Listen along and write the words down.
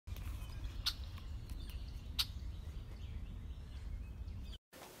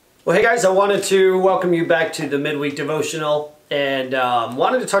Well, hey guys, I wanted to welcome you back to the midweek devotional and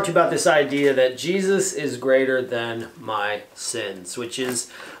wanted to talk to you about this idea that Jesus is greater than my sins, which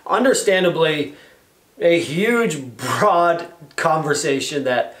is understandably a huge, broad conversation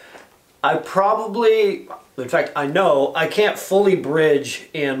that I know I can't fully bridge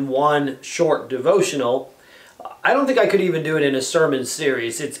in one short devotional. I don't think I could even do it in a sermon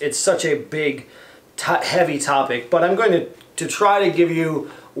series. It's such a big, heavy topic, but I'm going to try to give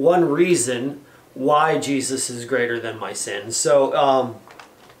you one reason why Jesus is greater than my sins. So,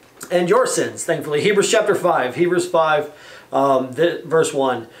 and your sins, thankfully. Hebrews 5, verse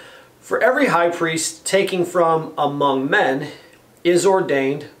 1. For every high priest taking from among men is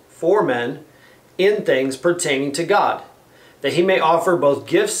ordained for men in things pertaining to God, that he may offer both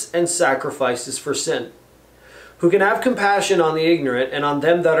gifts and sacrifices for sin, who can have compassion on the ignorant and on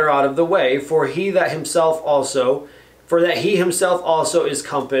them that are out of the way, for that he himself also is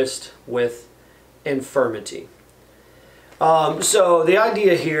compassed with infirmity. So the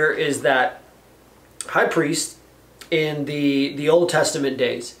idea here is that high priests in the Old Testament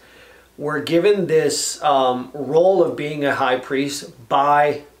days were given this role of being a high priest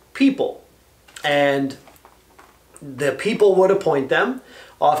by people. And the people would appoint them.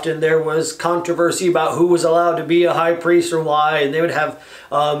 Often there was controversy about who was allowed to be a high priest or why, and they would have,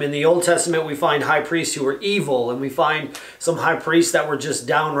 in the Old Testament we find high priests who were evil, and we find some high priests that were just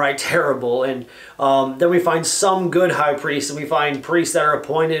downright terrible, and then we find some good high priests, and we find priests that are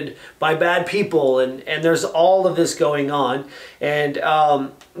appointed by bad people, and there's all of this going on. And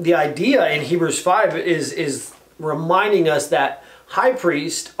the idea in Hebrews 5 is reminding us that high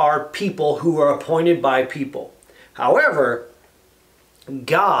priests are people who are appointed by people. However,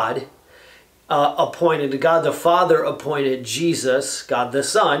 God the Father appointed Jesus, God the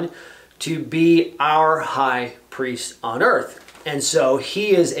Son, to be our high priest on earth. And so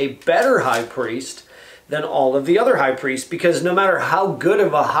he is a better high priest than all of the other high priests, because no matter how good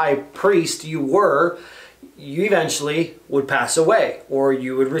of a high priest you were, you eventually would pass away, or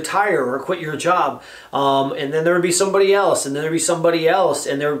you would retire or quit your job. And then there would be somebody else, and then there'd be somebody else,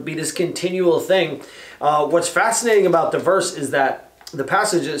 and there would be this continual thing. What's fascinating about the verse is that the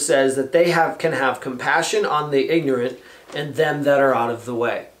passage says that they can have compassion on the ignorant and them that are out of the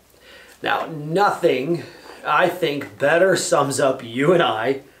way. Now, nothing, I think, better sums up you and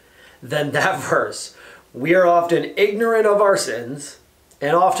I than that verse. We are often ignorant of our sins,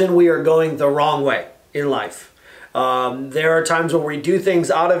 and often we are going the wrong way in life. There are times when we do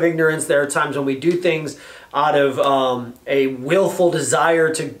things out of ignorance. There are times when we do things out of a willful desire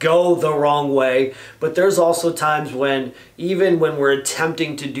to go the wrong way. But there's also times when, even when we're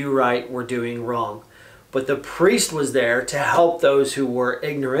attempting to do right, we're doing wrong. But the priest was there to help those who were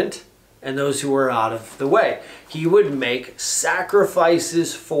ignorant and those who were out of the way. He would make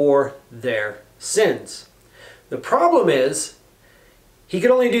sacrifices for their sins. The problem is, he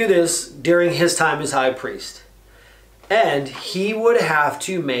could only do this during his time as high priest. And he would have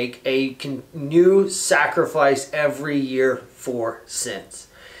to make a new sacrifice every year for sins.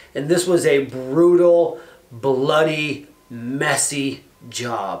 And this was a brutal, bloody, messy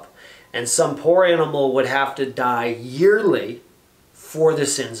job. And some poor animal would have to die yearly for the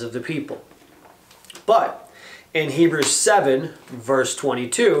sins of the people. But in Hebrews 7, verse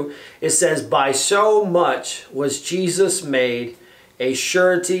 22, it says, "By so much was Jesus made a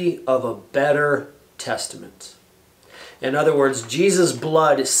surety of a better testament." In other words, Jesus'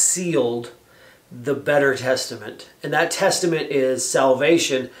 blood sealed the better testament. And that testament is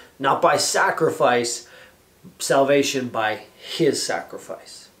salvation, not by sacrifice, salvation by his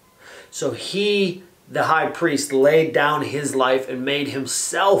sacrifice. So he, the high priest, laid down his life and made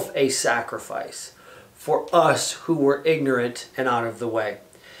himself a sacrifice for us who were ignorant and out of the way.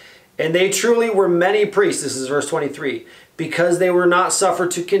 And they truly were many priests, this is verse 23, because they were not suffered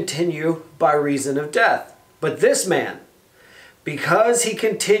to continue by reason of death. But this man, because he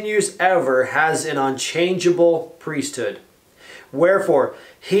continues ever, has an unchangeable priesthood. Wherefore,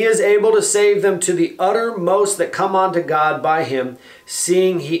 he is able to save them to the uttermost that come unto God by him,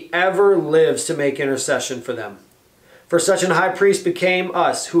 seeing he ever lives to make intercession for them. For such an high priest became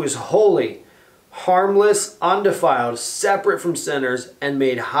us, who is holy, harmless, undefiled, separate from sinners, and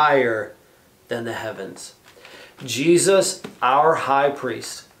made higher than the heavens. Jesus, our high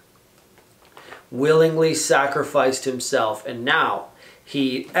priest, willingly sacrificed himself, and now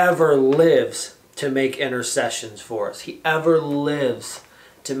he ever lives to make intercessions for us. He ever lives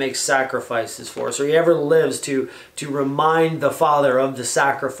to make sacrifices for us, or he ever lives to remind the Father of the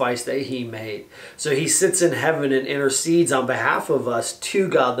sacrifice that he made. So he sits in heaven and intercedes on behalf of us to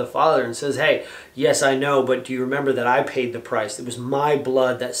God the Father and says, hey, yes, I know, but do you remember that I paid the price? It was my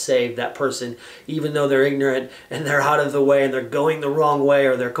blood that saved that person, even though they're ignorant and they're out of the way and they're going the wrong way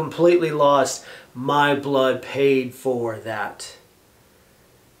or they're completely lost. My blood paid for that.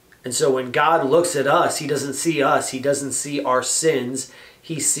 And so when God looks at us, he doesn't see us. He doesn't see our sins.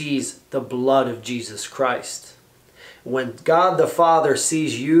 He sees the blood of Jesus Christ. When God the Father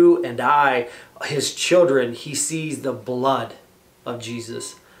sees you and I, his children, he sees the blood of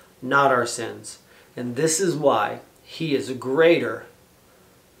Jesus, not our sins. And this is why he is greater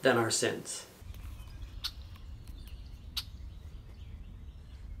than our sins.